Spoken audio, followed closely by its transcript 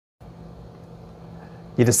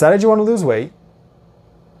You decided you want to lose weight.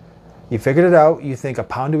 You figured it out. You think a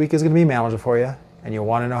pound a week is going to be manageable for you, and you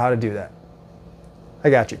want to know how to do that.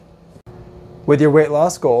 I got you. With your weight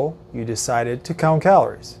loss goal, you decided to count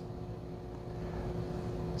calories.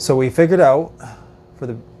 So we figured out, for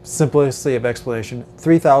the simplicity of explanation,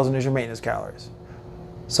 3,000 is your maintenance calories.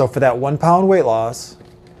 So for that 1 pound weight loss,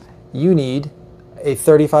 you need a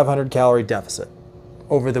 3,500 calorie deficit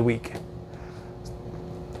over the week.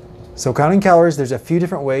 So counting calories, there's a few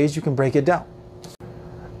different ways you can break it down.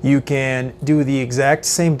 You can do the exact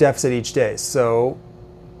same deficit each day. So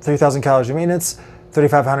 3,000 calories of maintenance,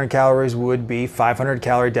 3,500 calories would be 500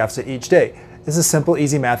 calorie deficit each day. This is simple,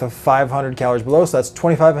 easy math of 500 calories below, so that's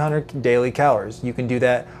 2,500 daily calories. You can do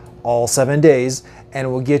that all 7 days and it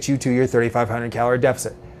will get you to your 3,500 calorie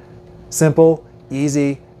deficit. Simple,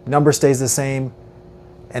 easy, number stays the same,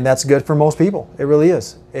 and that's good for most people. It really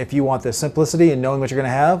is. If you want the simplicity and knowing what you're gonna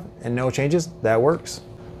have and no changes, that works.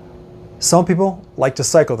 Some people like to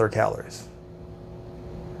cycle their calories.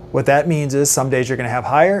 What that means is some days you're gonna have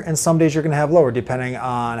higher and some days you're gonna have lower, depending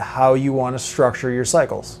on how you wanna structure your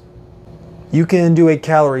cycles. You can do a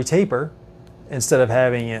calorie taper instead of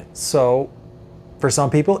having it. So for some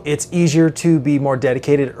people, it's easier to be more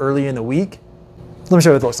dedicated early in the week. Let me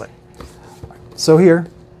show you what it looks like. So here,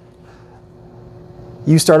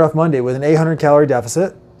 you start off Monday with an 800 calorie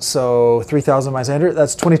deficit. So 3,000 minus 800,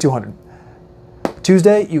 that's 2,200.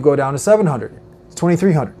 Tuesday, you go down to 700, it's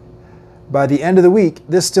 2,300. By the end of the week,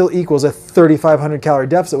 this still equals a 3,500 calorie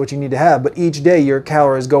deficit, which you need to have, but each day your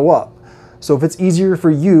calories go up. So if it's easier for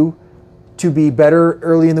you to be better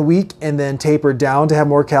early in the week and then taper down to have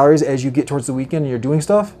more calories as you get towards the weekend and you're doing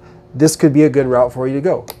stuff, this could be a good route for you to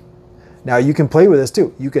go. Now you can play with this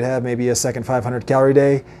too. You could have maybe a second 500 calorie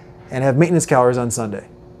day and have maintenance calories on Sunday.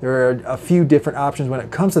 There are a few different options when it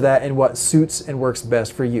comes to that and what suits and works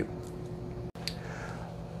best for you.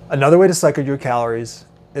 Another way to cycle your calories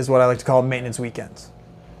is what I like to call maintenance weekends.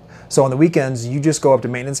 So on the weekends, you just go up to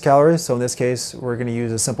maintenance calories. So in this case, we're gonna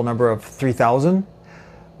use a simple number of 3,000.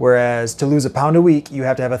 Whereas to lose a pound a week, you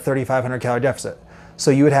have to have a 3,500 calorie deficit.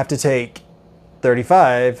 So you would have to take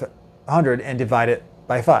 3,500 and divide it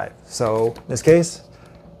by 5. So in this case,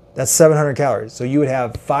 that's 700 calories. So you would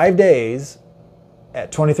have 5 days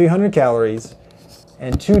at 2,300 calories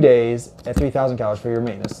and 2 days at 3,000 calories for your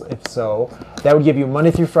maintenance. If so, that would give you Monday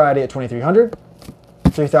through Friday at 2,300,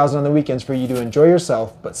 3,000 on the weekends for you to enjoy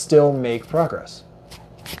yourself, but still make progress.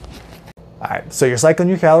 All right, so you're cycling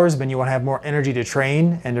your calories, but you want to have more energy to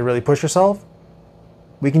train and to really push yourself.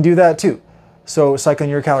 We can do that too. So cycling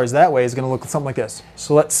your calories that way is going to look something like this.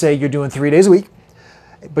 So let's say you're doing 3 days a week,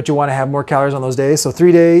 but you want to have more calories on those days. So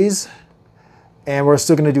 3 days, and we're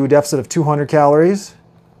still going to do a deficit of 200 calories.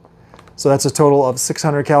 So that's a total of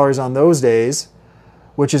 600 calories on those days,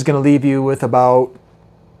 which is going to leave you with about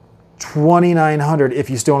 2,900 if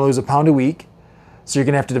you still want to lose a pound a week. So you're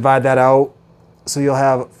going to have to divide that out. So you'll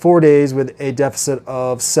have 4 days with a deficit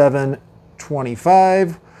of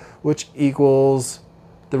 725, which equals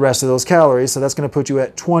the rest of those calories. So that's going to put you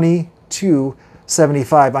at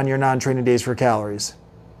 2,275 on your non-training days for calories.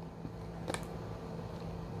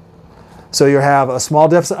 So you'll have a small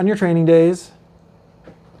deficit on your training days,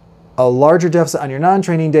 a larger deficit on your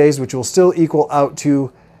non-training days, which will still equal out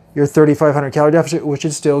to your 3,500 calorie deficit, which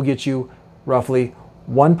should still get you roughly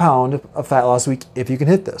 1 pound of fat loss a week if you can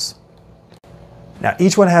hit this. Now,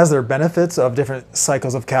 each one has their benefits of different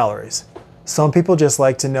cycles of calories. Some people just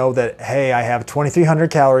like to know that, hey, I have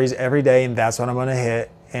 2,300 calories every day and that's what I'm gonna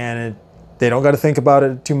hit. And they don't gotta think about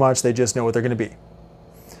it too much. They just know what they're gonna be.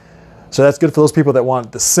 So that's good for those people that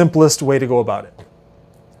want the simplest way to go about it.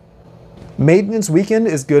 Maintenance weekend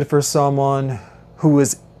is good for someone who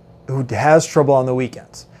has trouble on the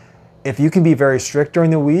weekends. If you can be very strict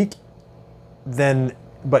during the week,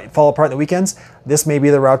 but fall apart in the weekends, this may be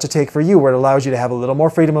the route to take for you, where it allows you to have a little more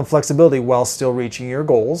freedom and flexibility while still reaching your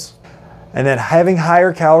goals. And then having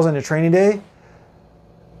higher calories on your training day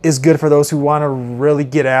is good for those who want to really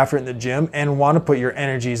get after it in the gym and want to put your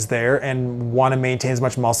energies there and want to maintain as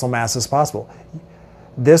much muscle mass as possible.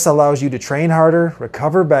 This allows you to train harder,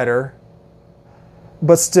 recover better,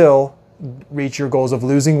 but still reach your goals of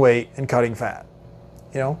losing weight and cutting fat.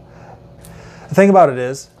 You know, the thing about it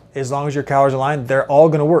is, as long as your calories align, they're all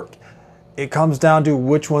going to work. It comes down to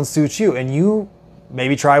which one suits you, and you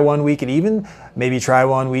maybe try 1 week and even, maybe try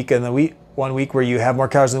 1 week in the 1 week where you have more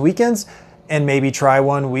calories on the weekends, and maybe try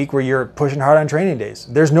 1 week where you're pushing hard on training days.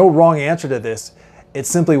 There's no wrong answer to this. It's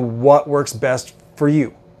simply what works best for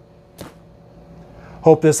you.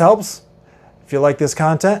 Hope this helps. If you like this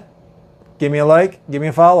content, give me a like, give me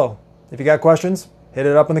a follow. If you got questions, hit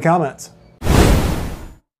it up in the comments.